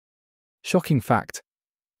Shocking fact,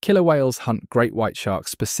 killer whales hunt great white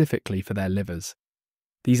sharks specifically for their livers.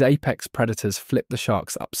 These apex predators flip the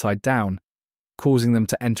sharks upside down, causing them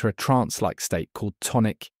to enter a trance-like state called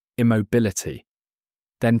tonic immobility,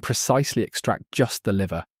 then precisely extract just the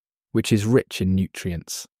liver, which is rich in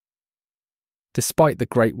nutrients. Despite the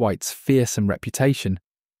great white's fearsome reputation,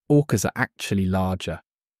 orcas are actually larger,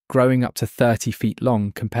 growing up to 30 feet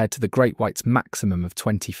long compared to the great white's maximum of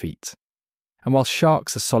 20 feet. And while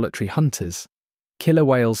sharks are solitary hunters, killer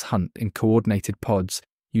whales hunt in coordinated pods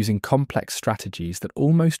using complex strategies that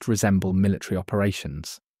almost resemble military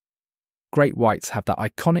operations. Great whites have that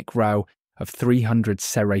iconic row of 300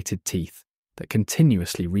 serrated teeth that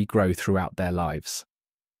continuously regrow throughout their lives.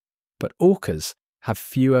 But orcas have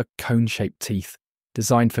fewer cone-shaped teeth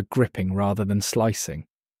designed for gripping rather than slicing,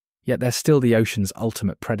 yet they're still the ocean's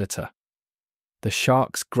ultimate predator. The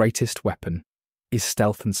shark's greatest weapon is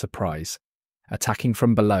stealth and surprise, attacking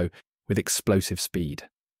from below with explosive speed.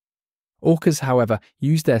 Orcas, however,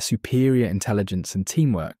 use their superior intelligence and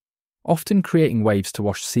teamwork, often creating waves to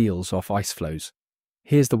wash seals off ice floes.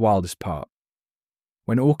 Here's the wildest part.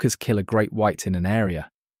 When orcas kill a great white in an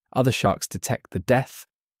area, other sharks detect the death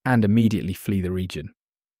and immediately flee the region.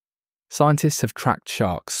 Scientists have tracked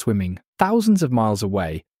sharks swimming thousands of miles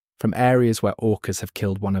away from areas where orcas have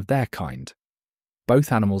killed one of their kind.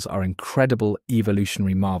 Both animals are incredible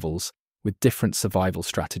evolutionary marvels with different survival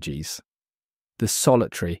strategies. The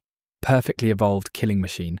solitary, perfectly evolved killing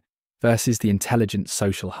machine versus the intelligent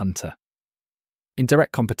social hunter. In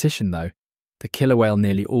direct competition, though, the killer whale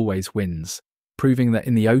nearly always wins, proving that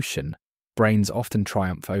in the ocean, brains often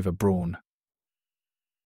triumph over brawn.